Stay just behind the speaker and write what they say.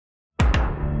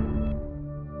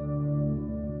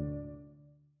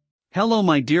Hello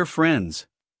my dear friends.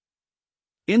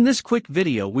 In this quick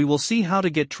video we will see how to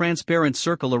get transparent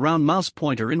circle around mouse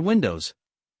pointer in Windows.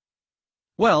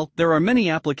 Well, there are many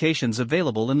applications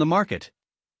available in the market.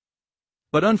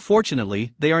 But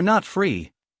unfortunately, they are not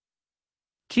free.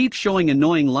 Keep showing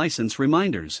annoying license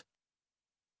reminders.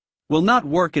 Will not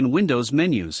work in Windows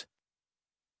menus.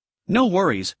 No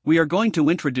worries, we are going to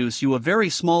introduce you a very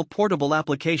small portable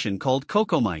application called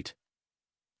Cocomite.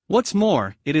 What's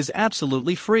more, it is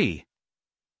absolutely free.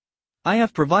 I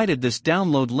have provided this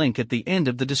download link at the end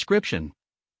of the description.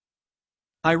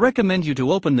 I recommend you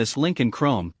to open this link in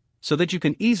Chrome, so that you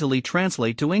can easily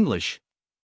translate to English.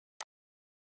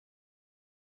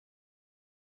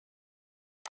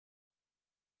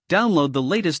 Download the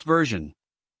latest version.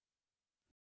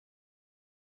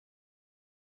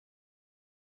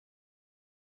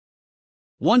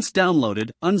 Once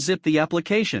downloaded, unzip the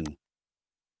application.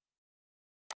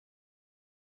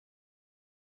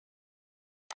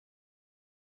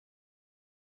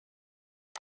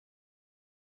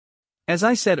 As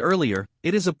I said earlier,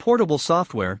 it is a portable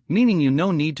software, meaning you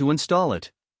no need to install it.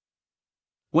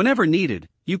 Whenever needed,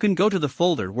 you can go to the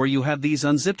folder where you have these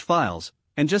unzipped files,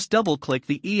 and just double-click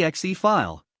the exe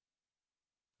file.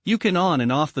 You can on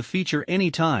and off the feature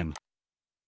anytime.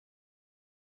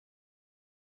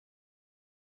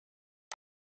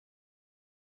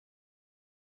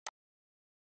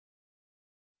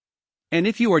 And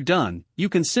if you are done, you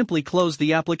can simply close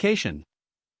the application.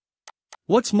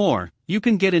 What's more, you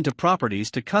can get into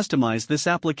properties to customize this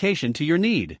application to your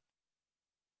need.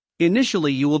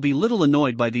 Initially you will be little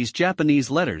annoyed by these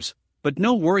Japanese letters, but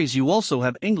no worries, you also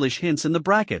have English hints in the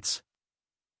brackets.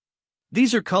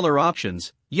 These are color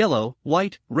options: yellow,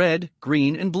 white, red,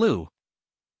 green and blue.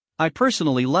 I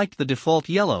personally liked the default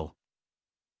yellow.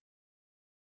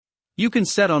 You can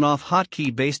set on off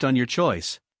hotkey based on your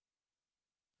choice.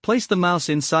 Place the mouse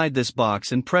inside this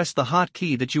box and press the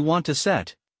hotkey that you want to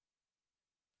set.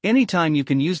 Anytime you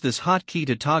can use this hotkey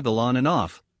to toggle on and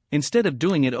off, instead of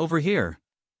doing it over here.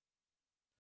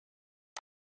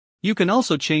 You can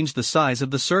also change the size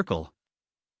of the circle.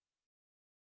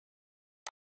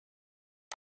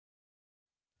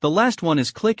 The last one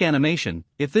is click animation.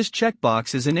 If this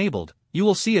checkbox is enabled, you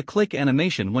will see a click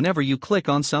animation whenever you click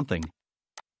on something.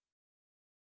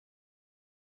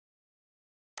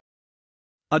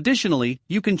 Additionally,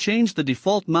 you can change the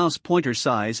default mouse pointer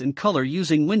size and color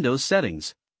using Windows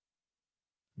settings.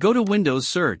 Go to Windows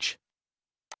Search.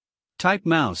 Type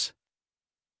mouse.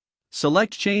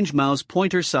 Select Change Mouse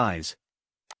Pointer Size.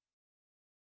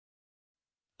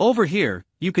 Over here,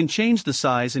 you can change the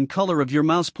size and color of your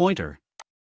mouse pointer.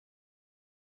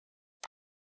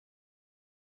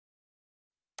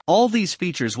 All these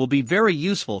features will be very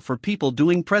useful for people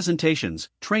doing presentations,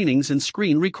 trainings and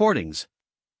screen recordings.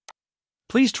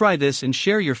 Please try this and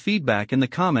share your feedback in the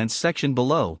comments section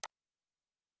below.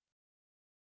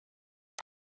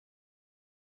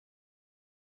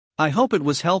 I hope it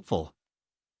was helpful.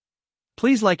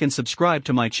 Please like and subscribe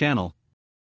to my channel.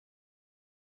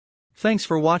 Thanks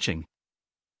for watching.